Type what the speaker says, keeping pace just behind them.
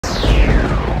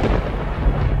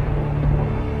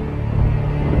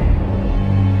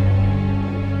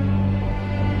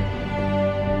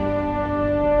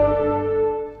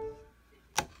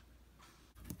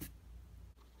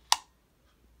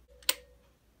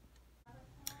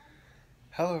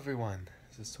Hello everyone,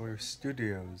 this is Sawyer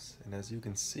Studios, and as you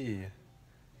can see,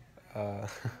 uh,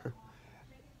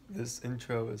 this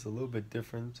intro is a little bit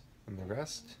different than the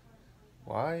rest.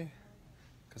 Why?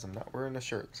 Because I'm not wearing a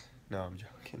shirt. No, I'm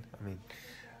joking.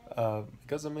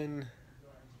 Because I'm in,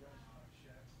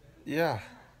 yeah,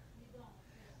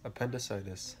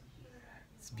 appendicitis.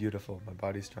 It's beautiful, my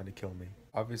body's trying to kill me.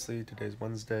 Obviously, today's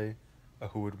Wednesday. A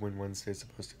Who Would Win Wednesday is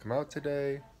supposed to come out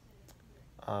today.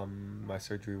 My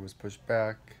surgery was pushed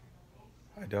back.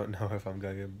 I don't know if I'm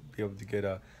going to be able to get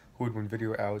a Who Would Win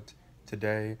video out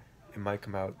today. It might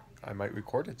come out, I might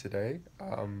record it today,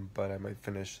 but I might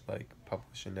finish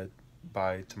publishing it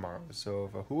by tomorrow. So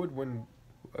if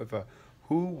a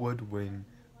Who Would Win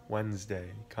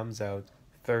Wednesday comes out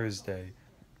Thursday,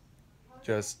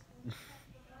 just,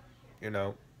 you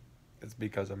know, it's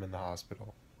because I'm in the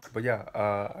hospital. But yeah,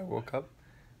 I woke up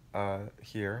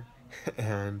here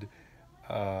and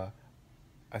uh,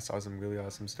 I saw some really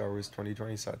awesome Star Wars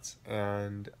 2020 sets,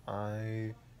 and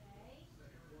I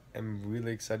am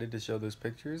really excited to show those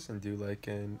pictures and do like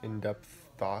an in-depth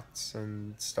thoughts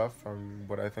and stuff on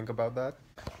what I think about that.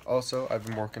 Also, I've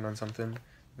been working on something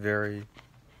very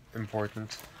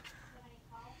important.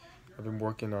 I've been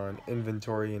working on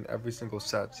inventory in every single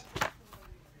set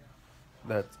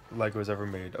that LEGO's ever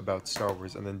made about Star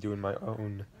Wars, and then doing my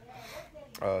own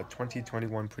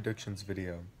 2021 predictions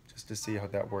video just to see how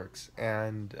that works.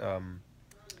 And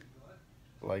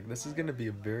this is gonna be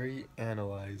a very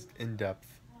analyzed, in-depth,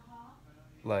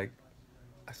 like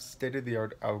a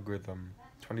state-of-the-art algorithm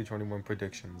 2021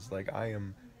 predictions. Like, I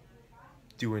am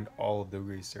doing all of the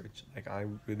research. Like, I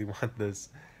really want this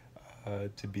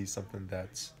to be something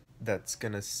that's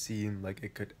gonna seem like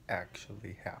it could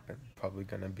actually happen. Probably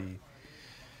gonna be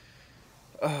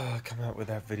come out with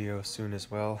that video soon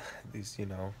as well. At least,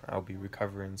 I'll be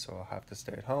recovering, so I'll have to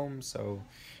stay at home, so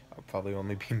I'll probably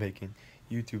only be making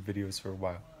YouTube videos for a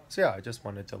while. So yeah, I just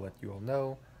wanted to let you all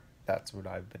know that's what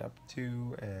I've been up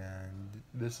to, and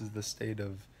this is the state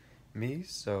of me,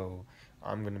 so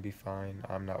I'm gonna be fine.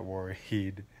 I'm not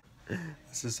worried.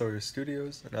 This is Sawyer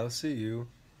Studios, and I'll see you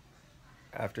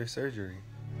after surgery.